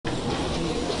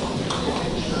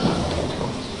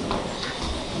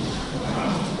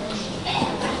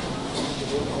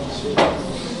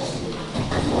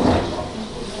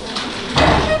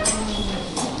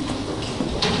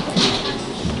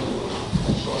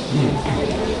أعوذ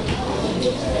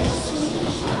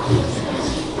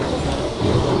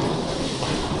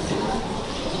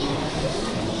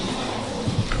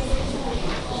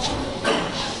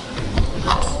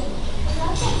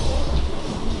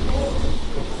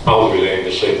بالله من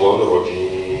الشيطان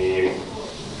الرجيم.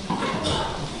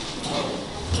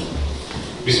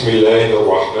 بسم الله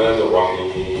الرحمن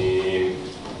الرحيم.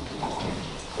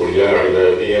 قل يا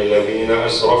عبادي الذين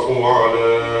أسرفوا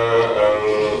على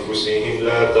أنفسهم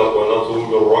لا تقنطوا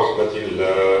من رحمة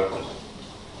الله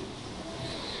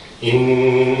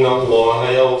إن الله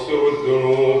يغفر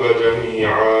الذنوب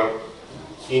جميعا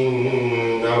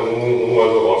إنه هو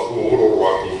الغفور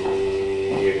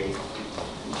الرحيم.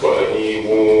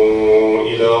 وأنيبوا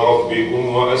إلى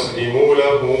ربكم وأسلموا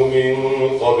له من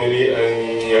قبل أن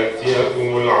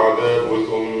يأتيكم العذاب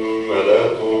ثم لا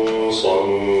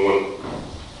تنصرون.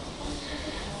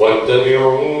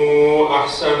 واتبعوا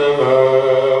أحسن ما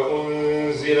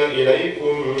أنزل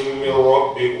إليكم من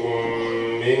ربكم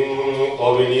من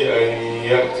قبل أن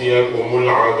يأتيكم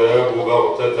العذاب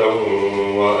بغتة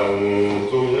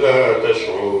وأنتم لا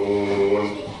تشعرون.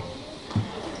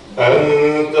 أن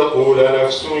تقول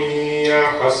نفس يا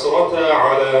حسرة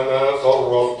على ما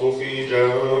فرطت في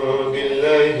جنب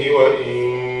الله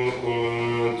وإن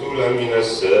كنت لمن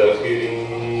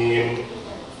الساخرين.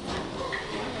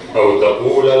 أو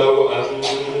تقول لو أن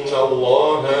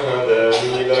الله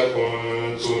هداني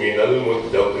لكنت من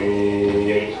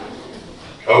المتقين.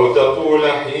 أو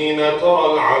تقول حين ترى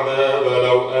العذاب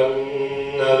لو أن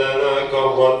لنا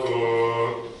كرة.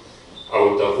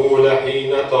 أو تقول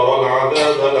حين ترى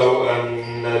العذاب لو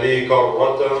أن لي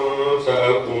كرة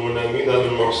فأكون من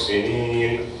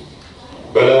المحسنين.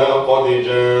 بلى قد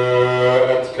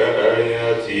جاءتك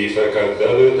آياتي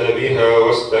فكذبت بها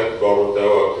واستكبرت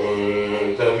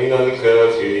وكنت من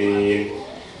الكافرين.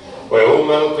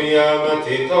 ويوم القيامة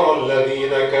ترى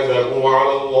الذين كذبوا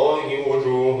على الله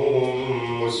وجوههم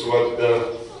مسودة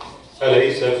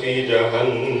أليس في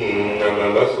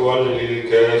جهنم مثوى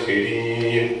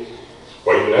للكافرين.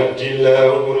 وينجي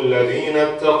الله الذين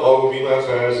اتقوا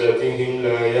بمفازتهم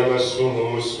لا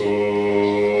يمسهم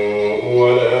السوء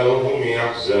ولا هم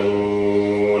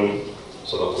يحزنون.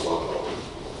 صدق الله العظيم.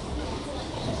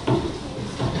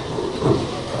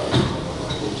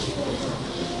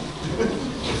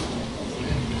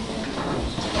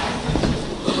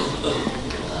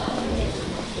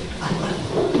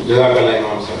 جزاك الله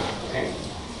إمام صاحب.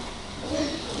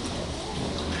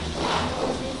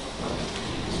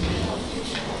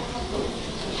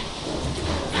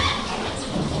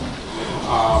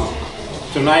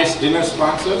 Tonight's dinner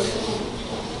sponsors,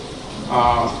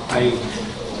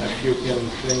 if you can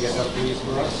bring it up please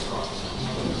for us.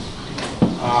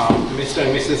 Mr.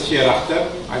 and Mrs. Sheerakhtar,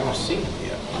 I don't see him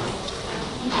here.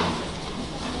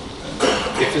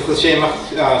 If it's the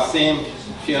same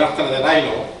Sheerakhtar that I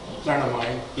know, friend of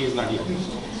mine, he's not here.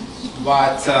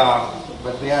 But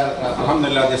they are,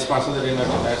 alhamdulillah, they sponsored the dinner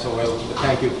tonight, so well,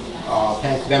 thank you,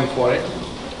 thank them for it.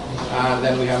 And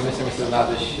then we have Mr. and Mrs.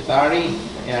 Nadish Shitari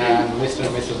and Mr.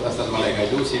 and Mrs. Asad Malik. I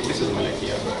do see Mrs. Malik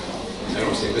here. I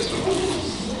don't see Mr. Malik.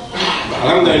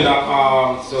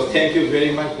 Alhamdulillah, so thank you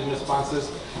very much, dinner sponsors.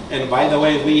 And by the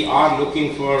way, we are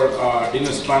looking for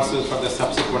dinner sponsors for the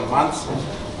subsequent months.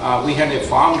 We had a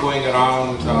farm going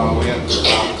around where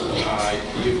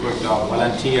you could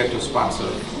volunteer to sponsor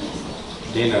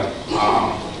dinner.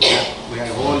 We had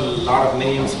a whole lot of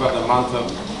names for the month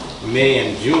of May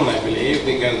and June, I believe,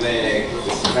 because they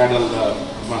straddle the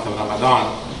month of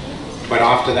Ramadan. But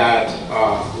after that,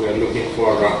 we are looking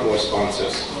for more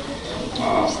sponsors.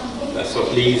 So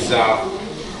please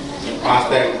pass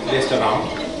that list around.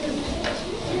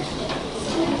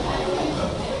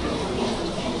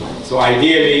 So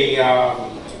ideally,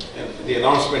 the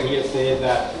announcement here says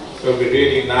that it would be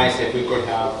really nice if we could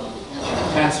have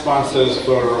 10 sponsors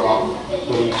for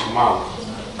each month.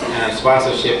 And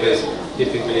sponsorship is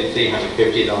typically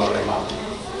 $350 a month.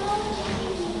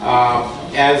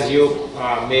 As you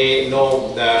may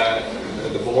know,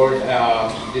 the board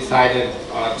decided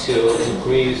to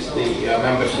increase the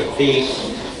membership fee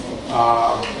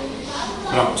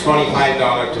from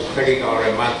 $25 to $30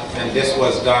 a month, and this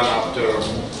was done after a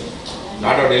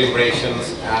lot of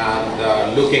deliberations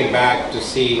and looking back to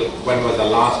see when was the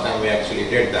last time we actually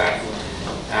did that.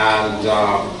 And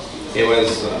it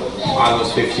was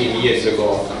almost 15 years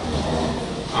ago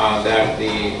that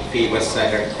the fee was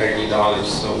set at $30.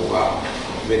 So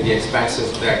with the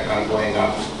expenses that are going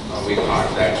up, we thought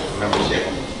that membership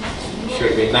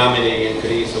should be nominally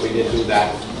increased, so we did do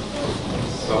that.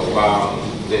 So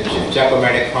the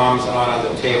Jacomatic forms are on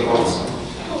the tables.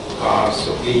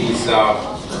 So please,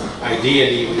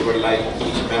 ideally we would like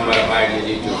each member of IAGD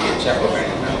to be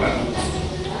Chacomatic member.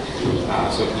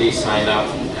 So please sign up,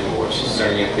 and we'll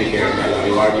certainly appreciate it. I'll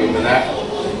reward you for that.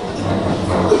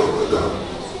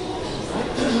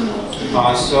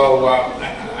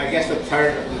 I guess the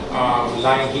third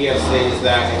line here says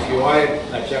that if you are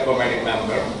a Chacomatic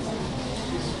member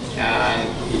and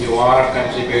you are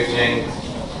contributing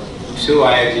to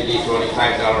IAGD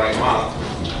 $25 a month,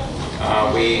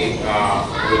 we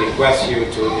request you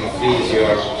to increase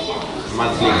your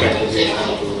monthly contribution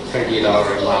to $30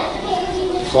 a month,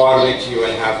 for which you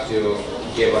will have to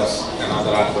give us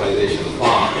another authorization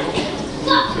form.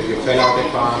 So you fill out the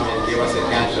form and give us a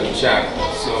canceled check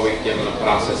so we can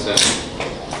process it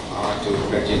to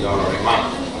 $30 a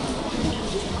month.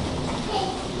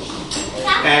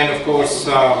 And of course,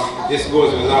 this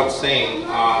goes without saying,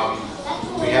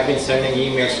 we have been sending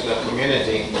emails to the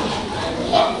community.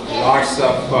 Lots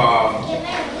of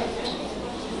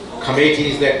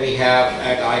committees that we have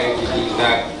at IAGD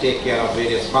that take care of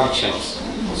various functions.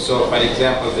 So for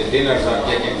example, the dinners are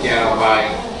taken care of by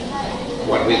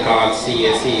what we call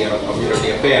CAC, or Community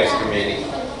Affairs Committee.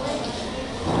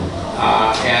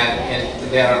 And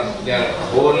there are a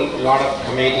whole lot of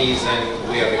committees, and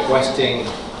we are requesting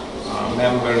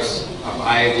members of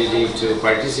IAGD to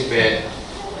participate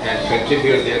and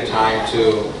contribute their time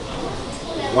to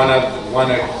one or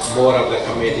more of the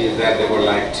committees that they would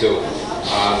like to.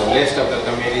 The list of the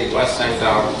committees was sent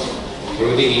out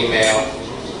through the email.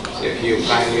 So if you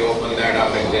kindly open that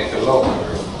up and take a look,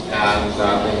 and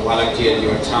then volunteer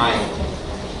your time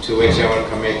to whichever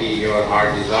committee your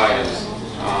heart desires,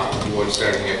 we would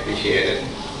certainly appreciate it.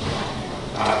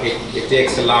 It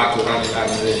takes a lot to run an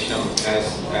organization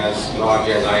as large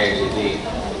as IAGD,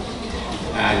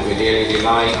 and we really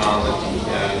rely on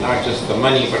not just the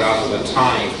money but also the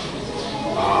time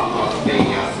of the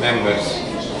members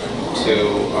to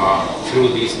through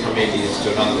these committees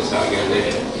to run this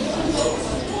organization.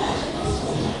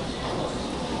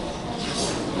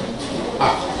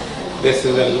 This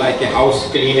is like a house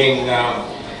cleaning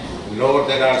note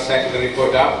that our secretary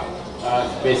put up,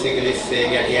 basically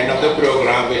saying at the end of the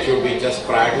program, which will be just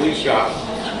prior to Isha,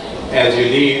 as you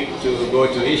leave to go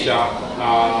to Isha,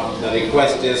 the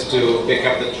request is to pick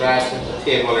up the trash at the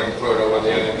table and throw it over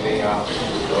there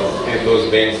in those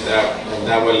bins, and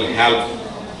that will help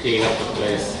clean up the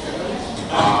place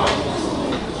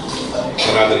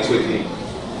rather quickly.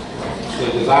 So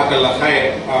Jazakallah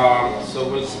khair. So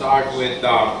we'll start with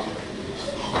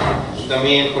the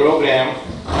main program,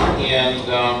 and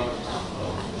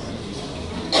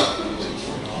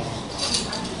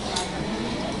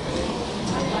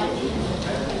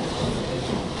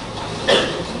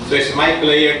so it's my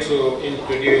pleasure to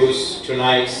introduce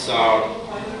tonight's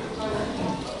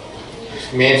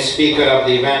main speaker of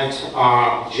the event.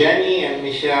 Jenny and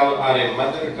Michelle are a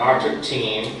mother-daughter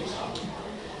team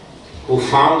who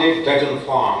founded Dutton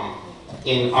Farm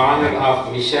in honor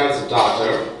of Michelle's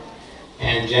daughter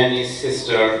and Jenny's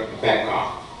sister,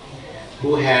 Becca,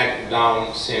 who had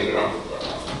Down syndrome.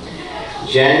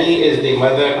 Jenny is the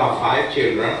mother of 5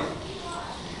 children,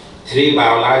 3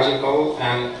 biological,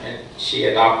 and she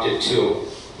adopted 2,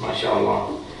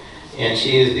 mashallah. And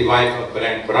she is the wife of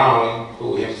Brent Brown,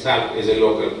 who himself is a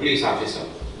local police officer.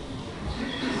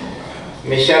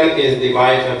 Michelle is the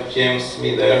wife of James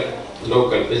Smither,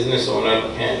 local business owner,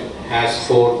 and has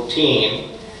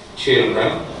 14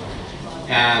 children.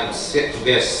 And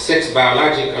there's 6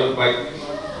 biological, but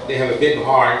they have a big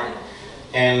heart,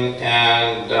 and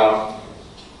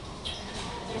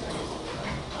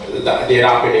they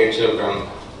adopted 8 children.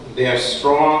 They are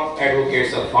strong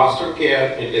advocates of foster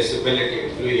care and disability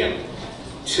inclusion,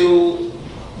 2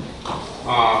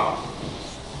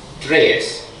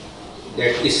 traits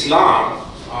that Islam,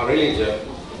 our religion,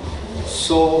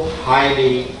 so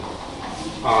highly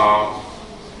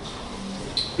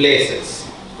places.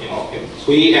 You know,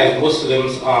 we as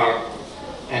Muslims are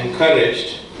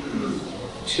encouraged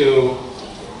to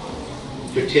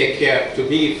take care, to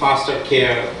be foster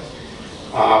care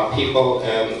people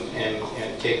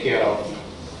and take care of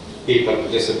people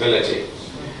with disability.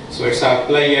 So it's our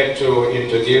pleasure to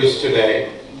introduce today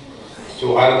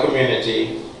to our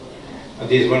community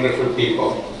these wonderful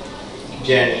people,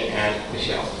 Jenny and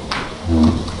Michelle.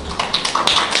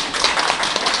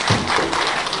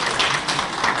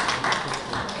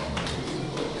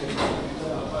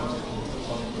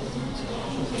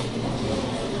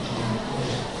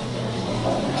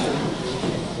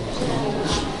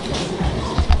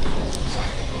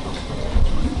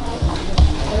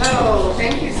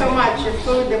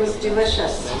 Food that was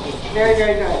delicious, very,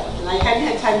 very good. And I hadn't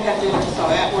had time to have dinner, so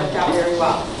that worked out very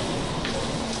well.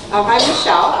 I'm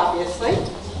Michelle, obviously,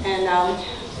 and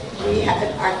We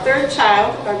had our third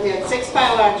child, we had 6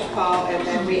 biological, and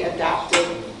then we adopted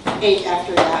 8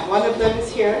 after that. One of them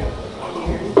is here.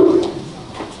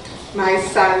 My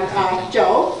son,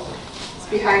 Joe, is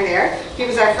behind there. He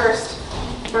was our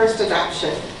first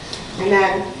adoption. And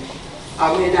then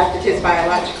we adopted his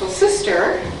biological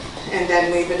sister, and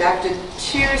then we've adopted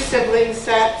 2 sibling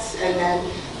sets, and then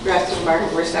the rest of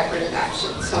them were separate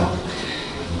adoptions. So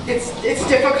it's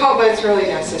difficult, but it's really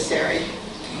necessary.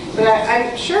 But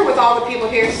I'm sure with all the people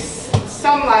here,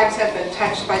 some lives have been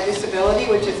touched by disability,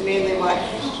 which is mainly what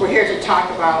we're here to talk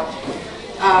about.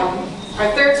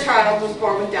 Our third child was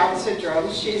born with Down syndrome.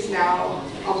 She's now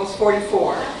almost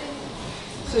 44.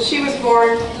 So she was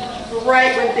born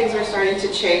right when things were starting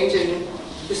to change in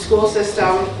the school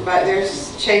system, but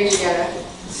there's changing at a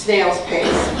snail's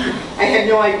pace. I had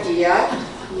no idea,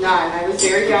 none. I was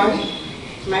very young,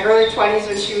 in my early 20s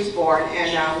when she was born,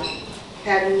 and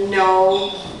had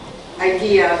no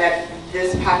idea that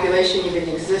this population even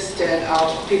existed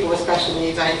of people with special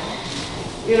needs.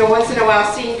 Once in a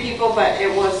while seeing people, but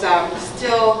it was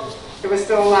there was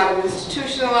still a lot of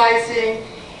institutionalizing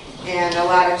and a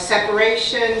lot of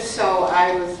separation, so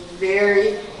I was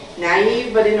very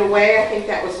naive, but in a way I think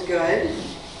that was good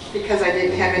because I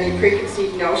didn't have any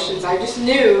preconceived notions. I just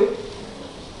knew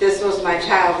this was my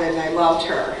child and I loved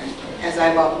her as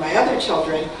I loved my other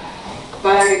children.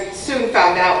 But I soon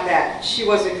found out that she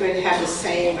wasn't going to have the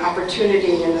same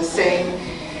opportunity and the same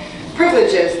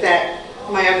privileges that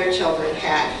my other children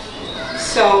had.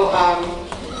 So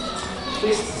we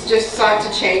just sought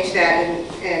to change that,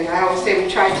 and I always say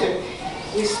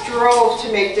we strove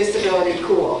to make disability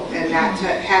cool and not to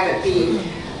have it be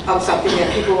something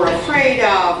that people were afraid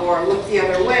of or looked the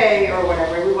other way or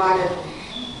whatever. We wanted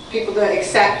people to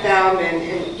accept them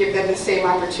and give them the same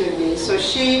opportunities. So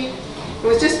it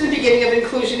was just the beginning of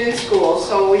inclusion in school,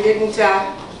 so we didn't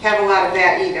have a lot of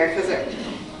that either because it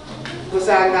was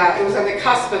on the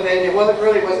cusp of it, and it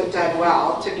really wasn't done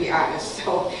well, to be honest.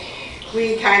 So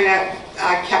we kind of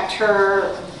kept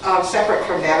her separate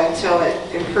from that until it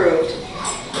improved.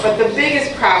 But the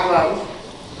biggest problem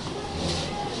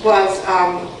was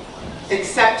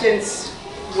acceptance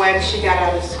when she got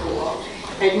out of school.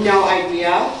 I had no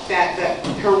idea that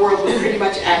her world would pretty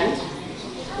much end.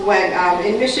 When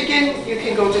in Michigan, you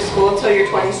can go to school until you're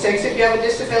 26 if you have a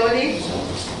disability,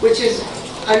 which is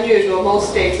unusual. Most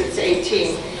states it's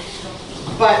 18.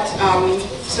 But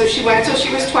so she went until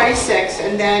she was 26,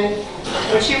 and then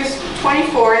when she was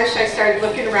 24ish, I started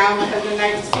looking around with her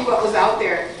night to see what was out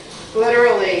there.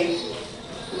 Literally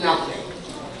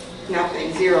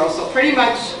nothing, zero. So pretty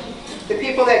much the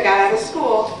people that got out of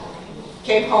school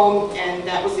came home, and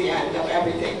that was the end of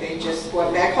everything. They just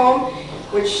went back home,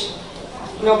 which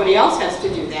nobody else has to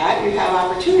do that. You have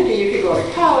opportunity. You could go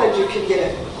to college. You could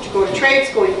go to trade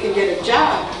school. You could get a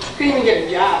job. You couldn't even get a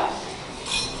job.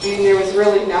 I mean, there was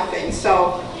really nothing.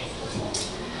 So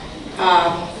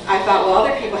I thought, well,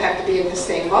 other people have to be in the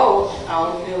same boat.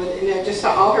 And I just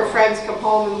saw all her friends come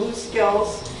home and lose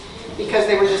skills because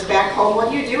they were just back home.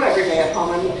 What do you do every day at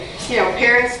home? And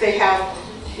parents, they have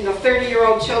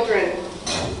 30-year-old children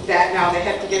that now they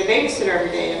have to get a babysitter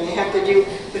every day, and they have to do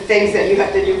the things that you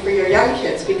have to do for your young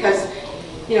kids because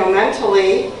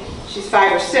mentally she's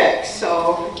 5 or 6,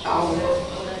 so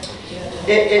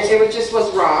it just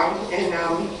was wrong.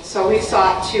 And so we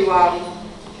sought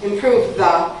to improve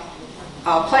the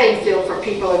playing field for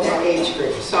people in that age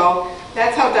group. So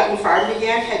that's how Dutton Farm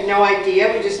began. Had no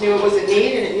idea. We just knew it was a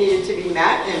need and it needed to be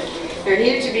met, and there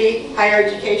needed to be higher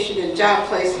education and job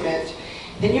placement.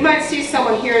 And you might see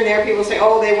someone here and there, people say,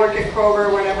 oh, they work at Kroger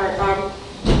or whatever.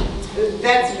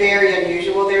 That's very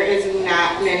unusual. There is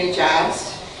not many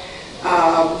jobs.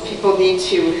 People need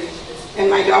to, and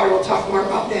my daughter will talk more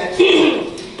about that.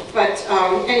 But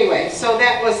anyway, so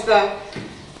that was the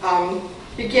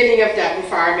beginning of Dutton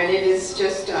Farm, and it is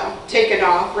just taken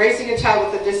off. Raising a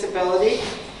child with a disability,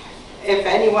 if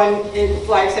anyone's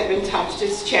lives have been touched,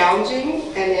 it's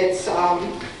challenging, and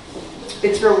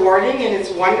it's rewarding and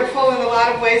it's wonderful in a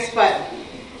lot of ways, but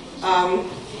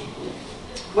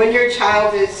when your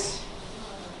child is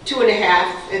 2.5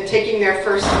 and taking their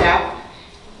first step,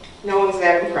 no one's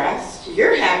that impressed.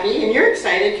 You're happy and you're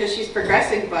excited because she's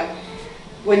progressing, but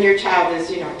when your child is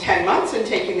 10 months and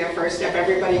taking their first step,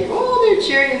 everybody, oh, they're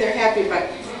cheering and they're happy, but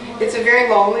it's a very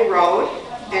lonely road,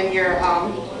 and you're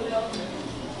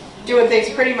doing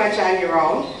things pretty much on your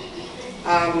own.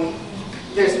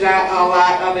 There's not a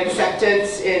lot of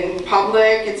acceptance in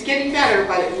public. It's getting better,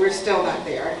 but we're still not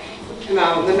there.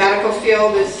 The medical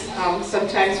field is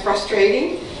sometimes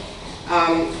frustrating,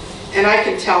 and I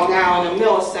can tell now in a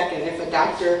millisecond if a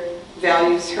doctor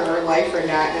values her life or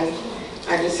not. And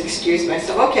I just excused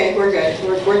myself. Okay, we're good.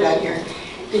 We're done here.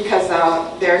 Because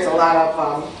there's a lot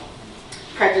of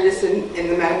prejudice in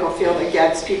the medical field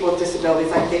against people with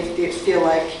disabilities. Like they feel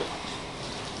like,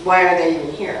 why are they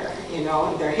even here? You know,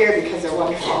 and they're here because they're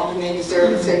wonderful and they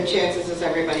deserve the same chances as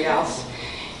everybody else.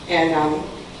 And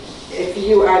if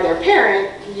you are their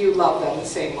parent, you love them the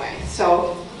same way.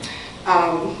 So,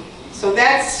 so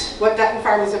that's what Dutton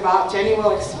Farm is about. Jenny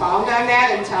will expound on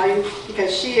that and tell you,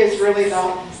 because she is really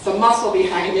the muscle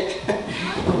behind it.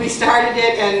 We started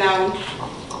it, and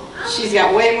she's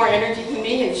got way more energy than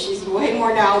me, and she's way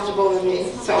more knowledgeable than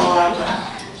me. So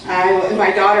and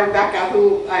my daughter Becca,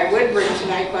 who I would bring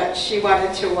tonight, but she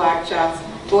wanted to watch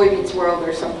Boy Meets World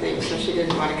or something, so she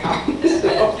didn't want to come.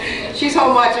 So she's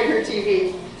home watching her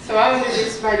TV. So I'll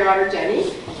introduce my daughter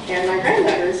Jenny, and my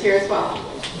granddaughter is here as well.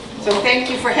 So thank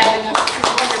you for having us. This is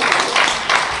wonderful.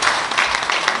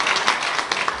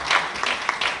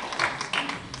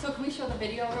 So can we show the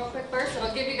video real quick first?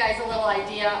 It'll give you guys a little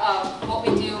idea of what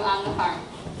we do on the farm.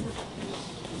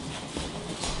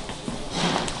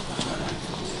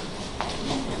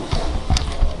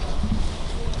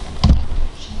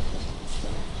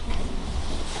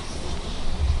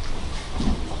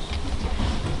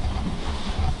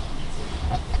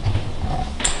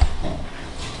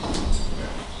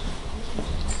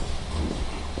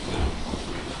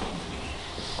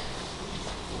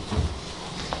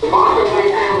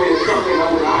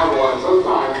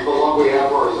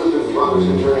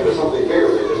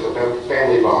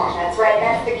 That's right,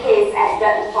 that's the case at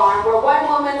Dutton Farm, where one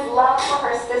woman's love for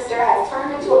her sister has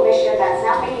turned into a mission that's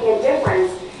now making a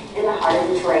difference in the heart of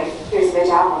Detroit. Here's Mitch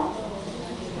Allen.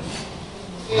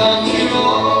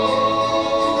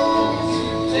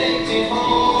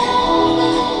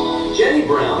 Jenny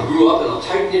Brown grew up in a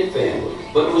tight-knit family,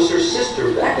 but it was her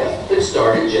sister Becca that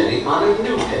started Jenny on a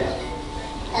new path.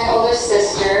 My older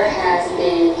sister has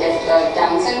the gift of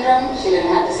Down syndrome. She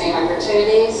didn't have the same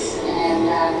opportunities, and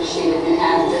she didn't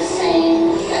have the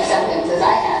same acceptance as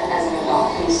I had as an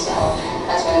adult. And so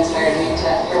that's what inspired me to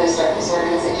really start this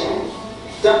organization.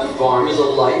 Dutton Farm is a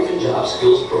life and job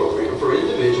skills program for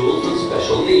individuals with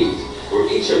special needs, where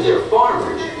each of their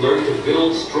farmers learn to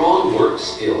build strong work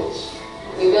skills.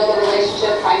 We build a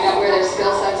relationship, find out where their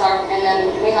skill sets are, and then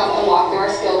we help them walk through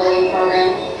our skill building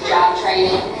program, job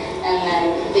training. And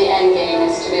then the end game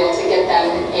is to be able to get them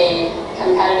a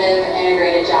competitive,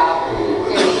 integrated job in the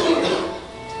community.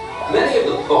 Many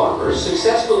of the farmers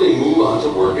successfully move on to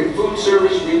work in food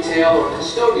service, retail, or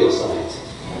custodial sites.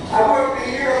 I worked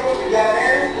a year down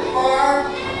there at the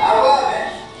farm. I love it.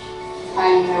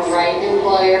 Finding the right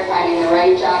employer, finding the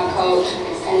right job coach,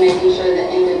 and making sure the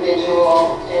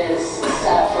individual is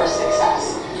set up for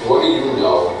success. What do you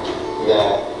know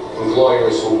that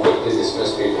employers who quickly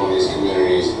dismiss people in these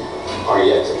communities are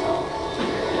yet to come?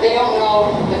 They don't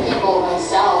know the people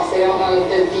themselves. They don't know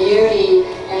the beauty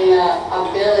and the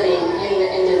ability in the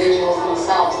individuals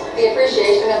themselves. The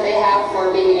appreciation that they have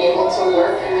for being able to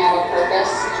work and have a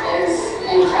purpose is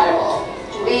incredible.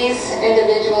 These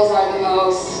individuals are the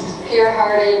most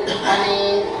pure-hearted,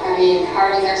 funny,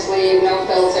 heart on their sleeve, no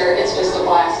filter. It's just a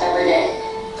blast every day.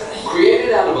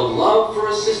 Created out of a love for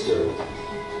a sister,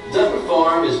 Dutton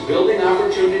Farm is building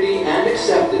opportunity and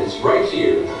acceptance right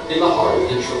here in the heart of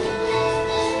Detroit.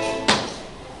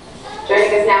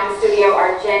 Joining us now in the studio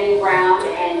are Jenny Brown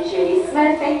and Judy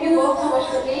Smith. Thank you both so much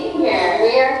for being here.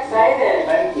 We are excited.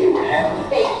 Thank you for having me.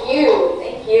 Thank you.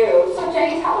 Thank you. So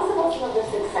Jenny, tell us about some of the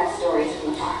success stories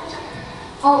from the farm.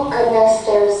 Oh goodness,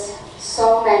 there's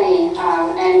so many,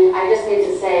 and I just need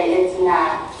to say it's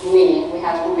not me. We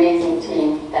have an amazing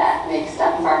team that makes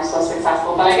Dutton Farm so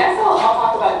successful. But I guess I'll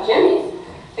talk about Jimmy.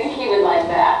 I think he would like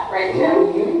that, right, Jim?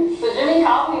 Mm-hmm. So Jimmy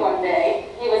called me one day.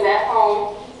 He was at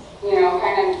home, you know,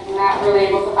 kind of not really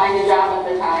able to find a job at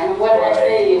the time. What did I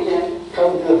say to you, Jim?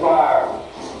 Come to the farm.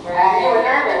 Right. You were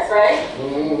nervous, right?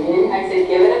 Mm-hmm. I said,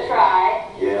 give it a try.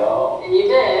 Yeah. And you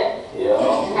did. Yeah.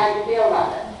 And how did you feel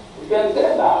about it? It's been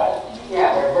good about it.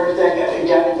 Yeah. First I got the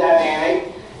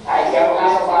dynamic. I got a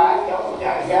mailbox.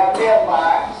 I got a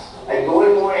mailbox. I go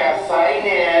in there, I sign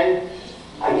in.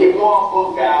 I get my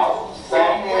book out.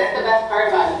 Sign in. What's the best part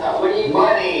about it, though? What do you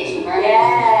Money. Right?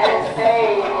 Yes.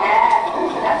 Hey, yes.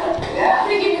 Yeah.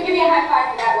 Give me a high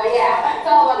five for that one. Yeah. It's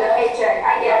all about the paycheck.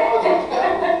 I get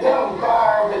it. Dutton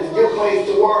Farm is a good place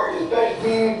to work, especially if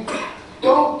you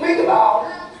don't think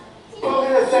about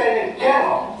putting aside in a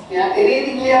kennel. Yeah. You need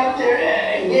to get out there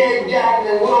and get a job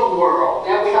in the real world.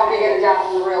 Yeah, we help you get a job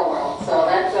in the real world. So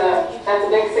that's a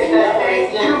big success.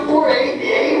 Thanks, Jim.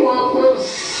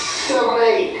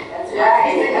 248-8178. That's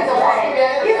right. That's a working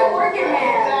man. He's a working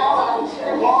man.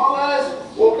 Call us.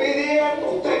 We'll be there.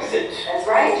 We'll fix it. That's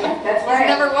right. That's right.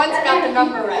 I've never once got the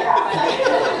number right.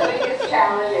 Biggest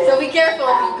challenges. So be careful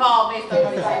if you call based on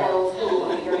what you say.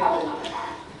 Who you're helping on the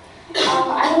farm.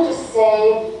 I would just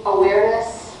say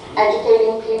awareness,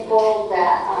 educating people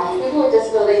that people with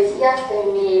disabilities, yes,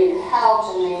 they need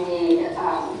help and they need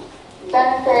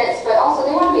benefits, but also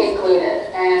they want to be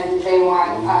included and they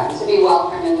want to be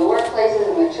welcome in the workplaces,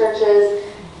 in the churches,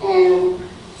 in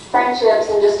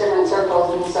friendships, and just different circles.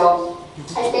 And so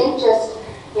I think just,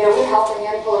 we help a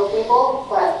handful of people,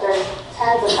 but there's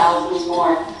tens of thousands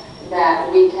more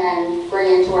that we can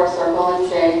bring into our circle and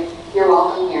say, you're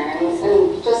welcome here.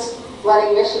 And just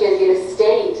letting Michigan be the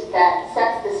state that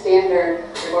sets the standard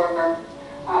for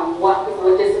what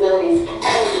people with disabilities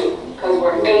can do, because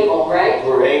we're able, right?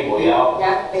 We're able, yeah.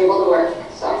 Yep, able to work.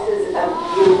 So this is a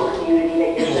beautiful community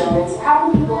that you're building. So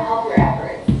how can people help your efforts?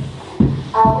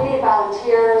 We need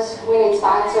volunteers, we need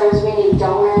sponsors, we need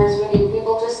donors, we need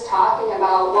people just talking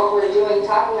about what we're doing,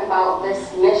 talking about this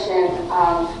mission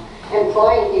of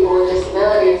employing people with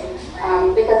disabilities,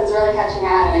 because it's really catching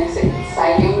on and it's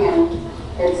exciting and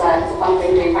it's a fun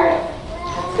thing to be part of.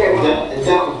 The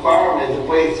Delta Farm is a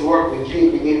place to work with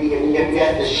sheep. We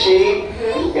got the sheep,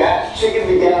 we got chicken,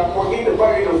 we got pork, the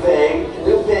burger thing,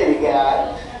 new thing we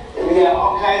got, and we got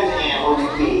all kinds of animals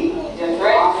we feed. That's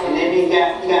right. And then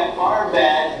we got farm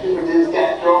beds. People just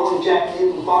got their own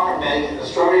Japanese farm bed. You got the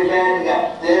strawberry bed, you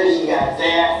got this, you got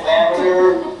that,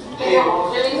 lavender.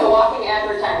 Jimmy's a walking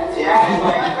advertisement. Yeah.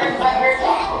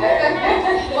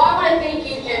 Well, I want to thank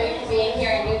you, Jimmy, for being here,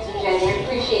 and you too, Jenny. I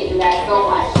appreciate you guys so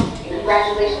much.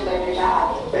 Congratulations on your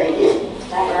job. Thank you.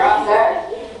 We're all set.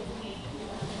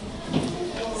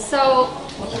 So,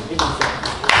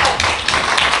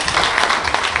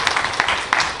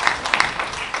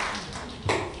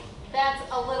 that's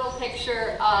a little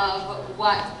picture of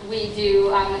what we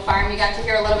do on the farm. You got to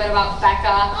hear a little bit about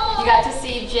Becca. You got to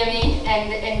see Jimmy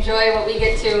and enjoy what we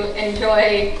get to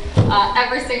enjoy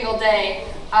every single day.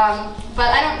 But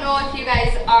I don't know if you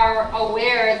guys are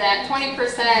aware that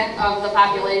 20% of the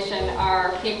population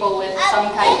are people with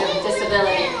some kind of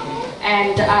disability.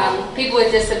 And people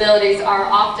with disabilities are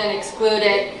often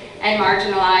excluded and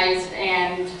marginalized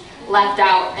and left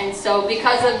out. And so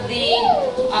because of the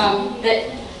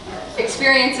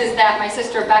experiences that my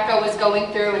sister Becca was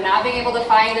going through and not being able to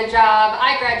find a job,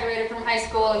 I graduated from high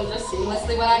school and just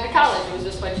seamlessly went on to college. It was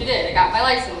just what you did. I got my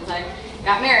license, I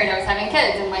got married, I was having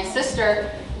kids, and my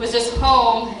sister was just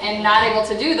home and not able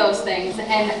to do those things.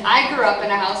 And I grew up in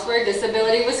a house where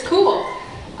disability was cool.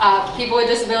 People with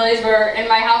disabilities were in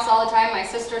my house all the time, my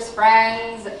sister's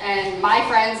friends, and my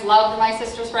friends loved my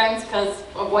sister's friends because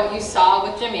of what you saw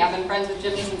with Jimmy. I've been friends with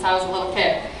Jimmy since I was a little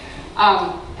kid.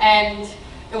 And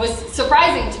it was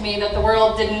surprising to me that the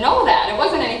world didn't know that. It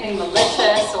wasn't anything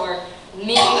malicious or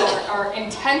mean or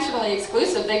intentionally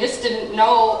exclusive. They just didn't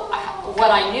know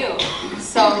what I knew.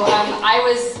 So I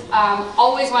was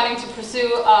always wanting to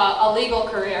pursue a legal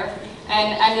career,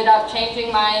 and ended up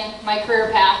changing my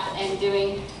career path and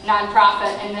doing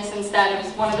nonprofit and this instead. It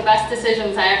was one of the best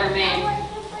decisions I ever made.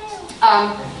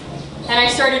 And I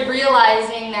started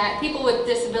realizing that people with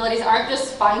disabilities aren't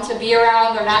just fun to be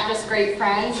around, they're not just great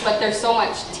friends, but there's so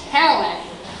much talent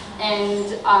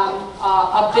and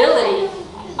ability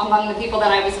among the people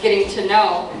that I was getting to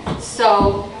know.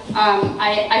 So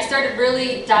I started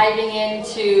really diving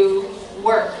into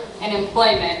work and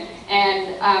employment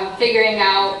and figuring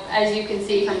out, as you can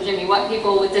see from Jimmy, what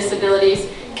people with disabilities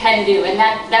can do. And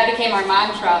that became our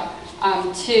mantra,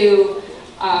 to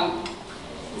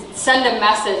send a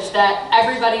message that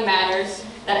everybody matters,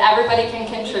 that everybody can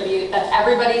contribute, that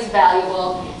everybody's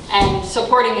valuable, and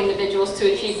supporting individuals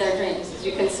to achieve their dreams, as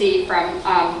you can see from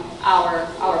our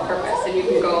purpose. And you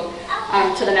can go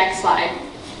to the next slide.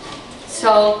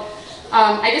 So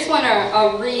I just want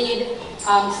to read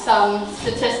some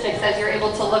statistics as you're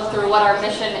able to look through what our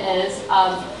mission is.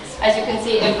 As you can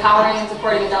see, empowering and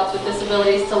supporting adults with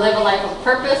disabilities to live a life of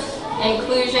purpose,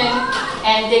 inclusion,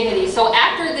 and dignity. So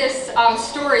after this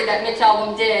story that Mitch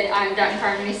Album did on Dutton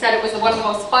Farm, and he said it was one of the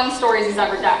most fun stories he's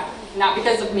ever done. Not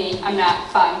because of me, I'm not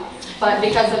fun, but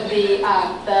because of the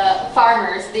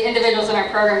farmers, the individuals in our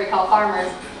program we call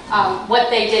farmers, what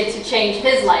they did to change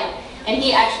his life. And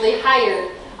he actually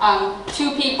hired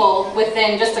 2 people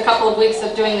within just a couple of weeks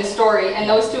of doing the story, and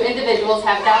those 2 individuals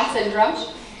have Down syndrome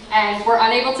and were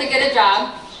unable to get a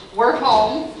job. We're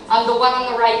home. The one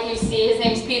on the right you see, his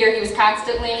name's Peter. He was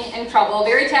constantly in trouble.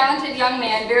 Very talented young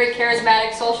man, very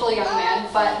charismatic, social young man,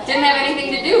 but didn't have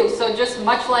anything to do. So just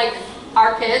much like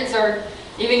our kids, or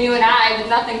even you and I, with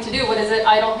nothing to do, what is it?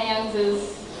 Idle hands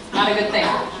is not a good thing.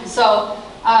 So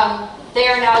they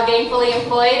are now gainfully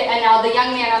employed, and now the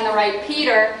young man on the right,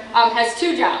 Peter, has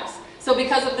 2 jobs. So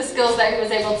because of the skills that he was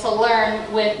able to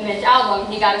learn with Mitch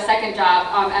Album, he got a second job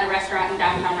at a restaurant in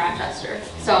downtown Rochester.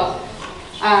 So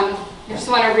I just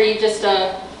want to read just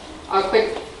a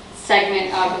quick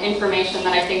segment of information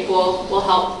that I think will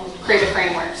help create a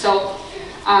framework. So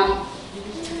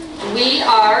we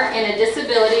are in a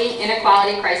disability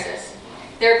inequality crisis.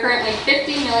 There are currently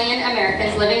 50 million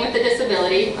Americans living with a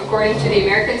disability, according to the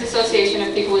Americans Association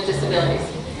of People with Disabilities.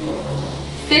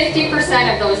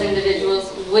 50% of those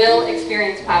individuals will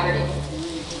experience poverty,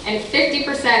 and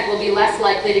 50% will be less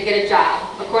likely to get a job,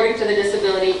 according to the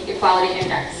Disability Equality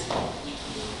Index.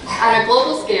 On a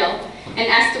global scale, an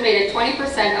estimated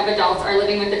 20% of adults are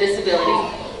living with a disability,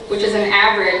 which is an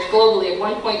average globally of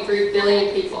 1.3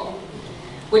 billion people,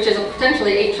 which is a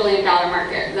potentially $8 trillion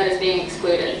market that is being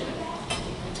excluded.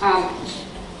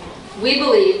 We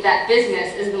believe that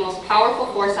business is the most powerful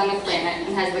force on the planet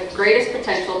and has the greatest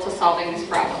potential to solving this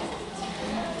problem.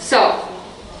 So,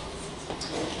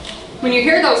 when you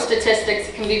hear those statistics,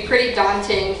 it can be pretty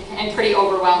daunting and pretty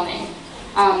overwhelming.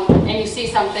 And you see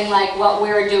something like what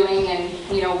we're doing and,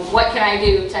 you know, what can I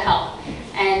do to help?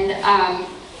 And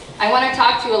I want to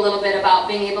talk to you a little bit about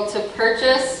being able to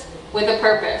purchase with a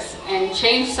purpose and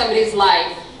change somebody's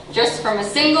life just from a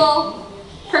single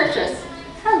purchase.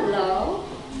 Hello.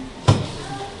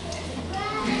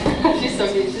 She's so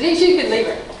cute. She could leave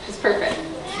her. She's perfect.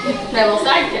 My little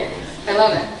sidekick. I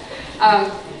love it.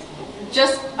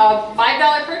 Just a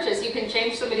 $5 purchase, you can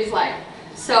change somebody's life.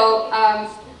 So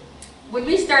when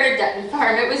we started Dutton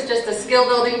Farm, it was just a skill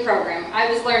building program. I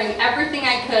was learning everything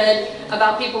I could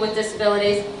about people with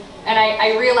disabilities, and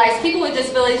I realized people with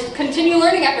disabilities continue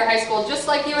learning after high school, just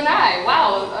like you and I.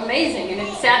 Wow, amazing. And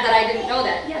it's sad that I didn't know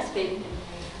that. Yes, baby.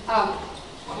 Of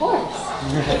course.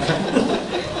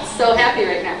 So happy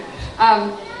right now.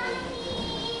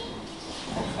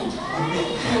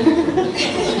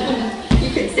 You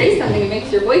could say something that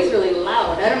makes your voice really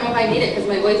loud. I don't know if I need it because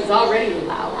my voice is already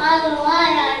loud.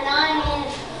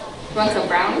 You want some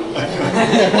brownie? So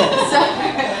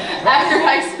after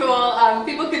high school,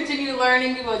 people continue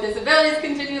learning. People with disabilities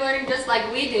continue learning just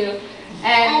like we do.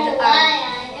 And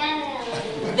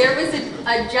there was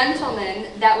a gentleman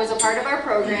that was a part of our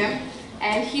program,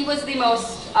 and he was the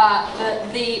most,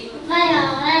 the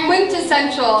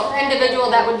quintessential individual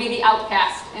that would be the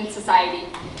outcast in society.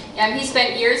 And he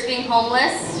spent years being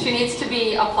homeless. She needs to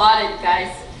be applauded,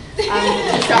 guys.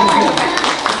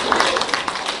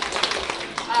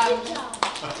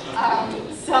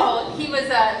 So he was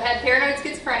had paranoid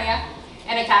schizophrenia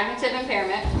and a cognitive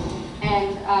impairment,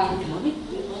 and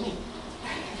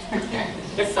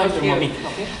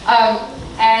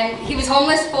and he was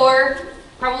homeless for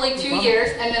probably 2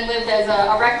 years, and then lived as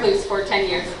a recluse for 10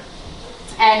 years.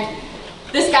 And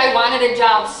this guy wanted a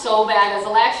job so bad. As a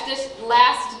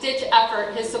last-ditch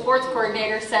effort, his supports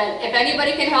coordinator said, if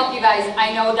anybody can help you guys,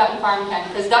 I know Dutton Farm can,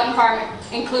 because Dutton Farm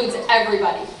includes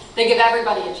everybody. They give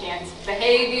everybody a chance.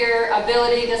 Behavior,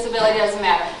 ability, disability, doesn't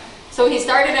matter. So he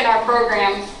started in our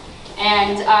program,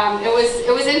 and it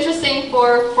was interesting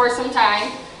for some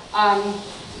time.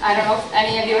 I don't know if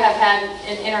any of you have had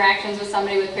interactions with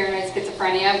somebody with paranoid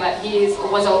schizophrenia, but he is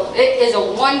a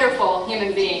wonderful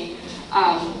human being.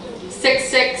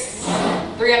 6'6",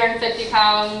 350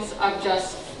 pounds of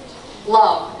just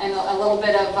love and a little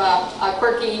bit of a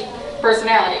quirky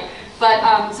personality.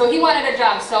 But so he wanted a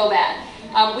job so bad.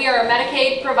 We are a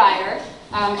Medicaid provider,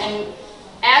 and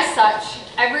as such,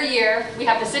 every year we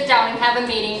have to sit down and have a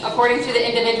meeting according to the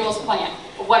individual's plan,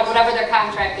 whatever their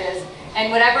contract is. And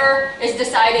whatever is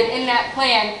decided in that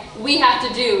plan, we have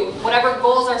to do. Whatever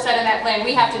goals are set in that plan,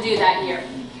 we have to do that year.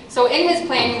 So in his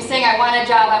plan, he was saying, I want a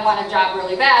job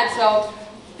really bad. So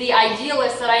the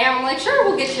idealist that I am, I'm like, sure,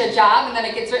 we'll get you a job. And then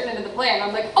it gets written into the plan.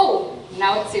 I'm like, oh,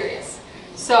 now it's serious.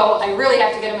 So I really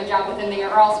have to get him a job within the year,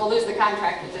 or else we'll lose the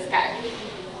contract with this guy.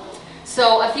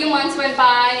 So a few months went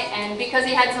by, and because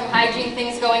he had some hygiene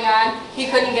things going on, he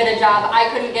couldn't get a job. I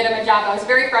couldn't get him a job. I was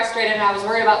very frustrated, and I was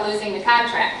worried about losing the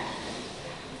contract.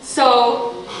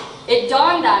 So it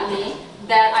dawned on me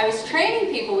that I was training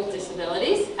people with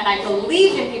disabilities, and I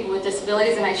believed in people with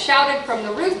disabilities, and I shouted from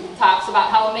the rooftops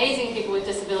about how amazing people with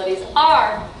disabilities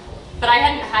are, but I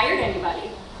hadn't hired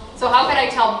anybody. So how could I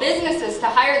tell businesses to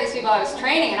hire these people I was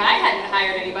training, and I hadn't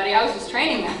hired anybody, I was just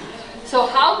training them. So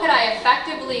how could I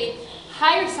effectively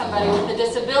hire somebody with a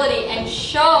disability and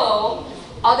show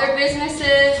other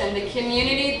businesses and the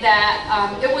community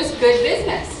that it was good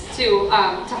business to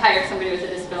hire somebody with a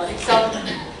disability? So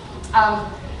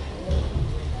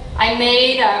I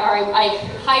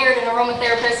hired an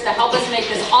aromatherapist to help us make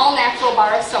this all-natural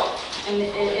bar of soap. And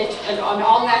an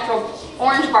all-natural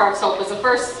orange bar of soap was the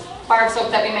first bar of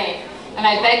soap that we made. And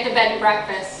I begged a bed and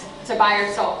breakfast to buy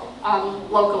our soap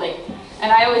locally.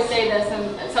 And I always say this,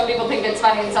 and some people think it's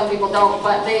funny and some people don't,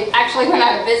 but they actually went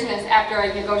out of business after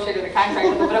I negotiated a contract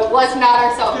with them, but it was not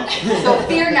our soap. So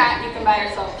fear not, you can buy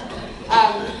our soap.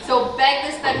 So beg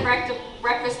this bed and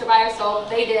breakfast to buy our soap,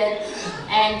 they did,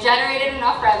 and generated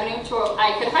enough revenue to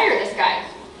I could hire this guy.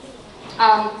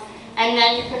 And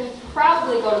then you can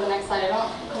probably go to the next slide. I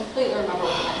don't completely remember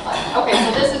what the next slide is. Okay,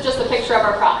 so this is just a picture of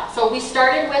our product. So we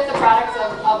started with the products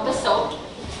of the soap,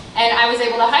 and I was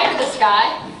able to hire this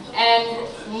guy, and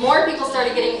more people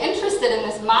started getting interested in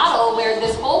this model where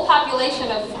this whole population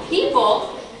of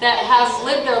people that have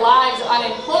lived their lives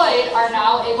unemployed are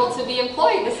now able to be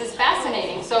employed. This is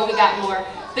fascinating. So we got more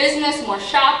business, more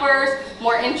shoppers,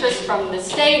 more interest from the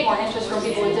state, more interest from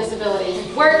people with disabilities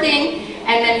working,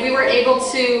 and then we were able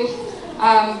to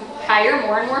hire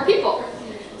more and more people.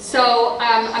 So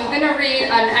I'm going to read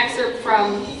an excerpt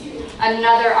from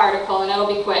another article, and it'll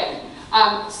be quick.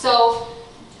 So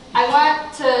I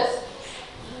want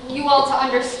you all to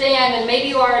understand, and maybe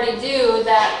you already do,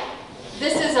 that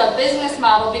this is a business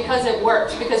model because it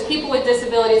works, because people with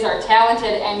disabilities are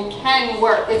talented and can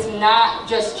work. It's not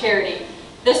just charity.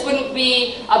 This wouldn't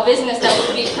be a business that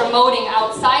would be promoting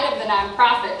outside of the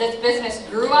nonprofit. This business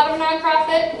grew out of a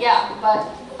nonprofit, yeah, but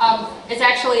it's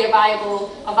actually a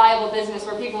viable business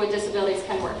where people with disabilities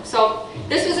can work. So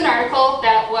this was an article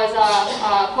that was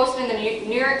posted in the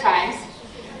New York Times.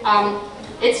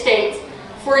 It states,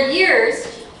 for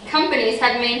years, companies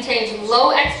have maintained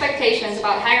low expectations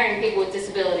about hiring people with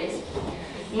disabilities.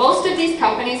 Most of these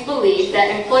companies believe that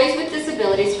employees with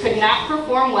disabilities could not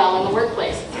perform well in the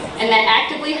workplace, and that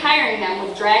actively hiring them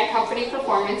would drag company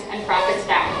performance and profits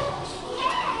down.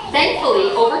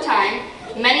 Thankfully, over time,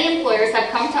 many employers have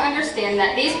come to understand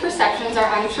that these perceptions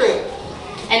are untrue,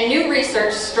 and new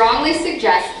research strongly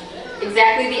suggests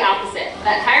exactly the opposite,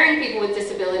 that hiring people with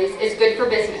disabilities is good for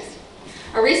business.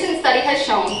 A recent study has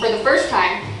shown, for the first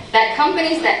time, that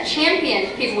companies that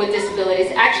championed people with disabilities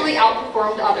actually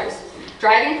outperformed others,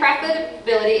 driving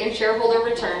profitability and shareholder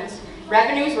returns.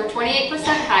 Revenues were 28%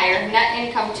 higher, net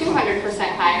income 200%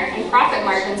 higher, and profit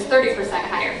margins 30%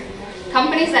 higher.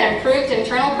 Companies that improved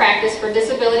internal practice for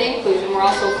disability inclusion were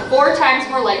also 4 times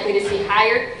more likely to see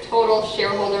higher total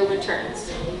shareholder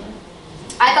returns.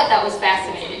 I thought that was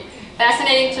fascinating.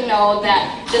 Fascinating to know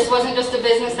that this wasn't just a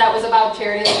business that was about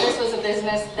charity, that this was a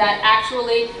business that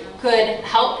actually could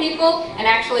help people and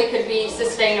actually could be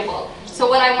sustainable. So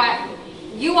what I want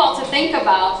you all to think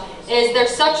about is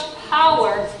there's such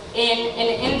power in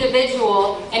an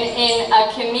individual and in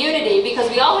a community, because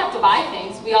we all have to buy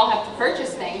things, we all have to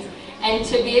purchase things, and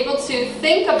to be able to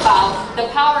think about the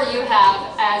power you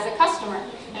have as a customer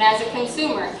and as a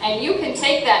consumer. And you can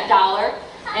take that dollar,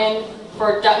 and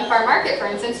for Dutton Farm Market, for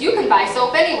instance, you can buy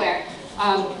soap anywhere.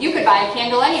 You could buy a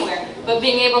candle anywhere, but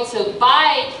being able to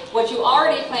buy what you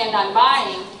already planned on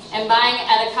buying and buying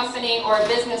at a company or a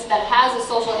business that has a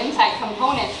social impact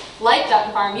component like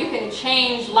Dutton Farm, you can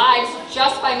change lives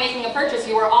just by making a purchase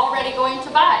you were already going to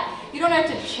buy. You don't have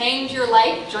to change your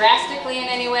life drastically in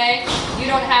any way. You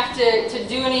don't have to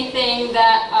do anything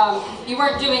that you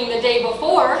weren't doing the day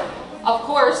before. Of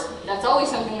course, that's always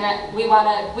something that we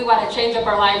want to change up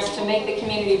our lives to make the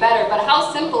community better, but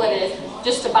how simple it is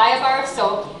just to buy a bar of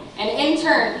soap, and in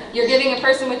turn, you're giving a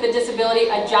person with a disability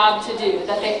a job to do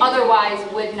that they otherwise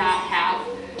would not have.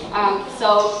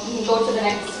 So you can go to the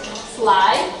next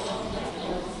slide.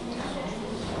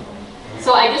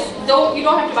 So you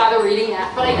don't have to bother reading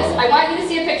that, but I want you to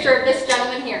see a picture of this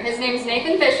gentleman here. His name is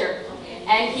Nathan Fisher,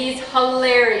 and he's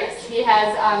hilarious. He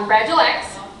has Fragile X,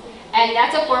 and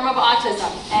that's a form of autism.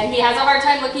 And he has a hard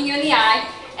time looking you in the eye,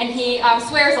 and he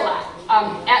swears a lot,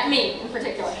 at me in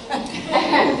particular.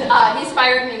 And he's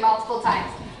fired me multiple times.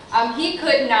 He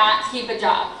could not keep a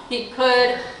job. He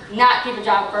could not keep a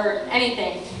job for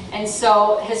anything. And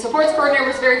so his supports coordinator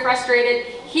was very frustrated.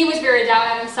 He was very down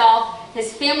on himself.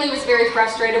 His family was very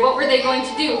frustrated. What were they going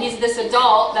to do? He's this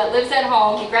adult that lives at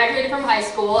home. He graduated from high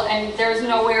school, and there's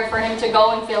nowhere for him to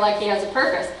go and feel like he has a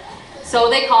purpose. So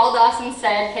they called us and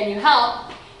said, can you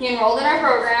help? He enrolled in our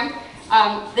program.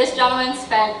 This gentleman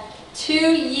spent 2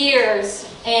 years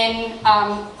in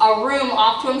a room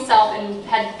off to himself and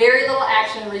had very little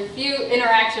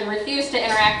interaction, refused to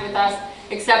interact with us,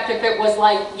 except if it was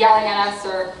like yelling at us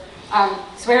or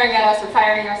swearing at us or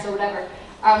firing us or whatever.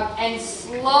 And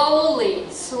slowly,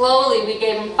 we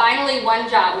gave him finally one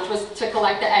job, which was to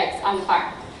collect the eggs on the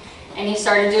farm. And he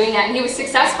started doing that, and he was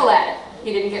successful at it.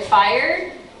 He didn't get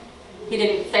fired, he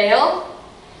didn't fail,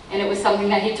 and it was something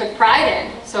that he took pride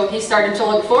in. So he started to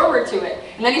look forward to it.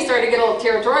 And then he started to get a little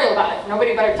territorial about it.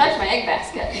 Nobody better touch my egg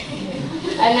basket.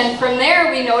 And then from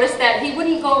there, we noticed that he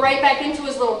wouldn't go right back into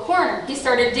his little corner. He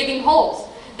started digging holes.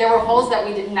 There were holes that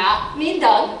we did not need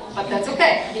dug, but that's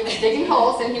okay. He was digging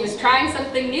holes and he was trying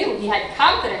something new. He had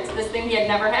confidence, this thing he had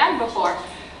never had before.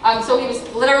 So he was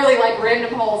literally like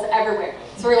random holes everywhere.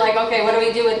 So we're like, okay, what do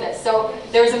we do with this? So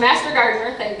there was a master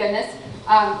gardener, thank goodness,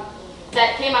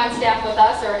 that came on staff with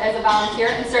us or as a volunteer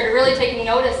and started really taking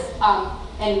notice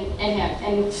in him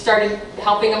and started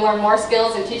helping him learn more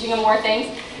skills and teaching him more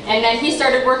things. And then he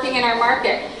started working in our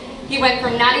market. He went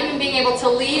from not even being able to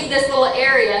leave this little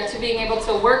area to being able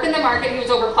to work in the market. He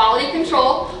was over quality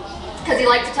control because he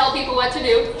liked to tell people what to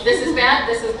do. This is bad,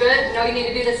 this is good, no, you need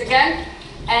to do this again.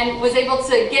 And was able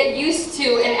to get used to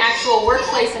an actual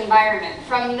workplace environment.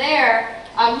 From there,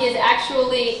 he is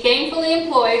actually gainfully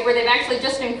employed, where they've actually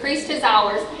just increased his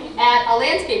hours at a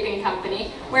landscaping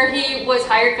company, where he was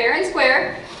hired fair and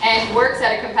square and works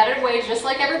at a competitive wage just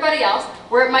like everybody else,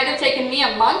 where it might have taken me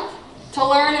a month to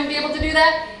learn and be able to do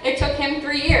that. It took him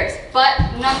 3 years, but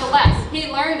nonetheless, he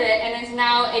learned it and is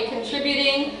now a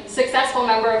contributing, successful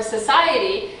member of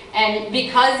society. And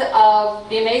because of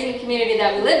the amazing community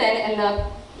that we live in and the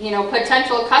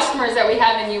potential customers that we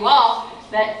have in you all,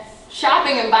 that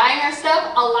shopping and buying our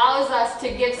stuff allows us to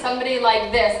give somebody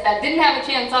like this that didn't have a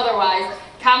chance otherwise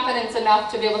confidence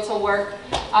enough to be able to work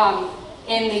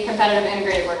in the competitive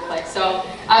integrated workplace. So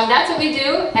that's what we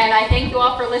do, and I thank you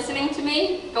all for listening to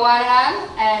me go on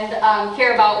and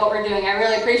care about what we're doing. I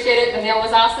really appreciate it. The meal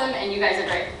was awesome, and you guys are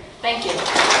great. Thank you.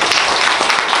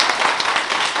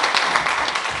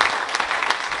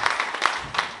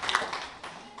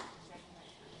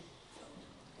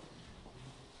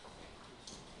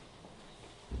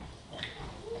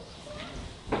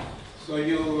 So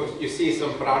you see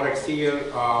some products here.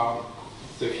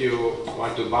 So if you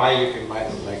want to buy, you can buy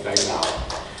them like right now.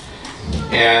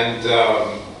 And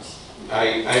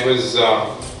I was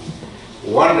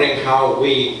wondering how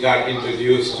we got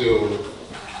introduced to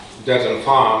Dutton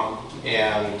Farm,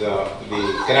 and the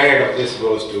credit of this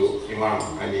goes to Imam.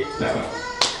 Imam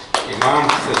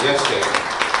suggested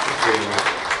doing that.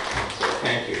 So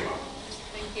thank you, Imam.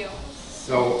 Thank you.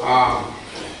 So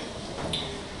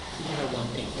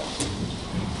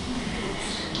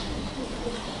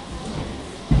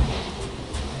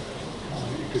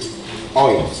oh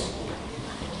yes.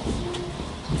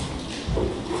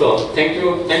 So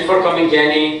thanks for coming,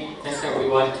 Jenny. Thanks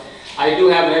everyone. I do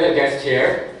have another guest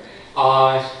here.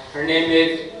 Her name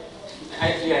is,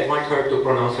 actually I want her to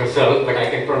pronounce herself, but I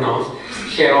can pronounce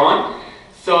Sharon.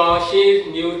 So she's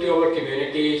new to our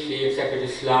community. She accepted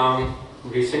Islam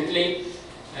recently,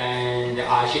 and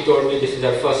she told me this is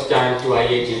her first time to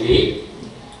IAGD,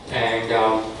 and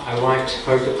I want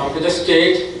her to come to the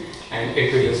stage and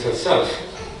introduce herself.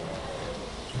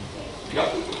 Yeah.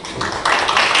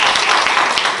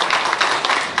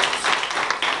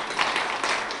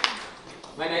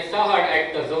 When I saw her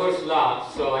at the Zohar Salah,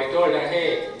 so I told her,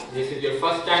 hey, this is your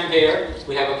first time here.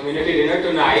 We have a community dinner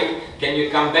tonight. Can you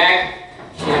come back?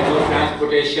 She had no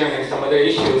transportation and some other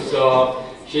issues, so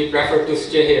she preferred to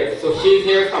stay here. So she's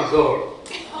here from Zohar,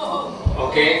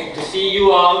 okay, to see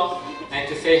you all and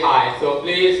to say hi. So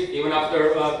please, even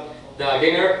after the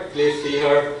dinner, please see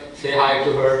her, say hi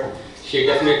to her. She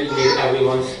definitely needs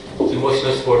everyone's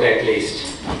emotional support at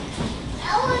least.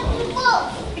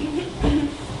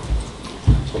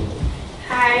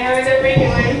 Hi, how is everybody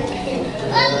doing?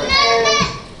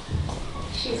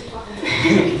 She's fun.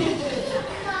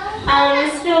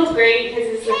 This feels great because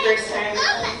it's the first time.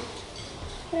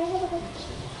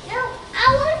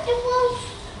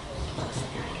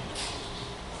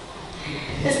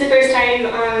 This is the first time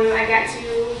I got to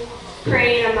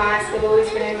pray in a mosque. I've always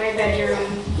been in my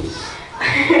bedroom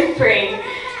praying.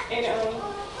 And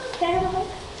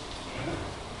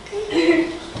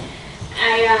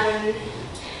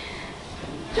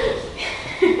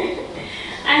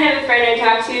I have a friend I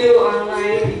talked to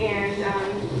online, and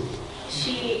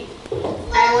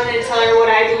I wanted to tell her what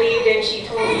I believed, and she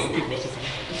told me.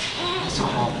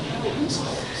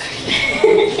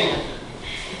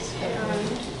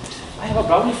 I have a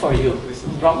brownie for you.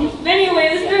 Brownie? Anyway,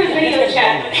 this is a video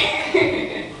chat.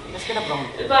 Let's get a brownie.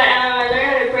 But I learned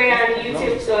how to pray on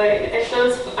YouTube, so it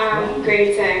feels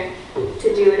great to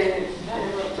do it in a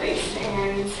little place.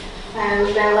 And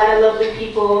I've met a lot of lovely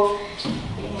people,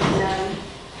 and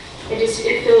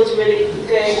it feels really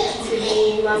good to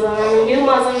be Muslim. I'm a new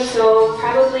Muslim, so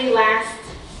probably last,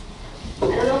 I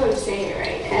don't know if I'm saying it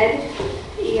right, Eid?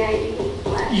 Eid?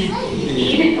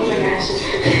 Oh my gosh.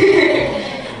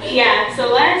 Yeah, so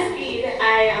last Eid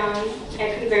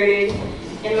I converted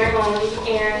in my home,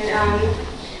 and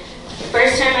the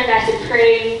first time I got to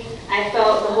pray, I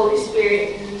felt the Holy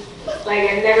Spirit, and like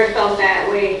I never felt that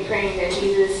way praying to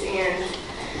Jesus. And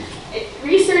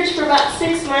researched for about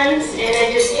 6 months, and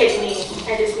it just hit me.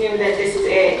 I just knew that this is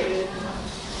it. And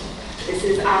this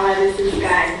is Allah, this is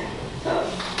God. So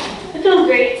it feels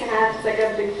great to have like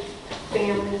a big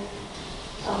family.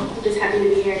 So I'm just happy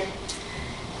to be here.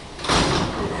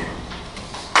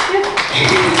 Yeah.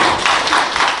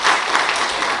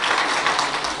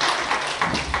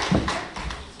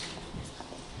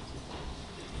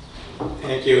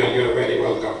 Thank you, and you're very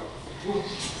welcome.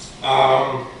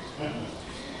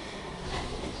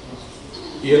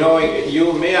 You know,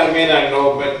 you may or may not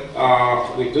know,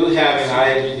 but we do have an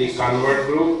IAGD convert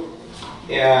group,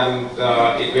 and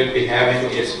it will be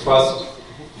having its first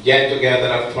get-together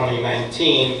of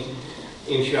 2019,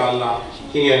 inshallah,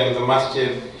 here in the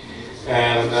masjid.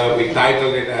 And we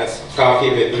titled it as Coffee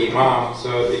with the Imam.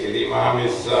 So the Imam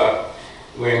is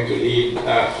going to lead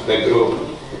the group.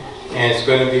 And it's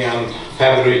going to be on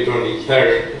February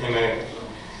 23rd, in a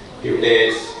few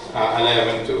days,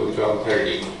 11 to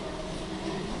 12:30.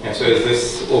 And so is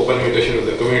this open invitation to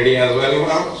the community as well,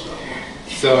 Imam?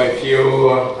 So if you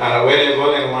are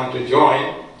available and want to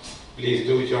join, please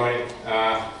do join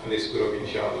this group,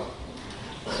 inshallah.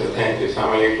 So thank you.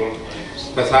 Assalamu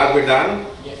alaikum. Prasad, we're done?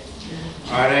 Yes.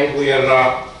 All right, we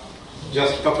are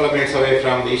just a couple of minutes away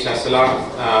from the Isha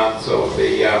Salah. So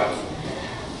the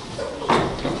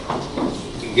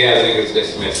gathering is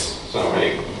dismissed. Assalamu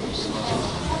alaikum.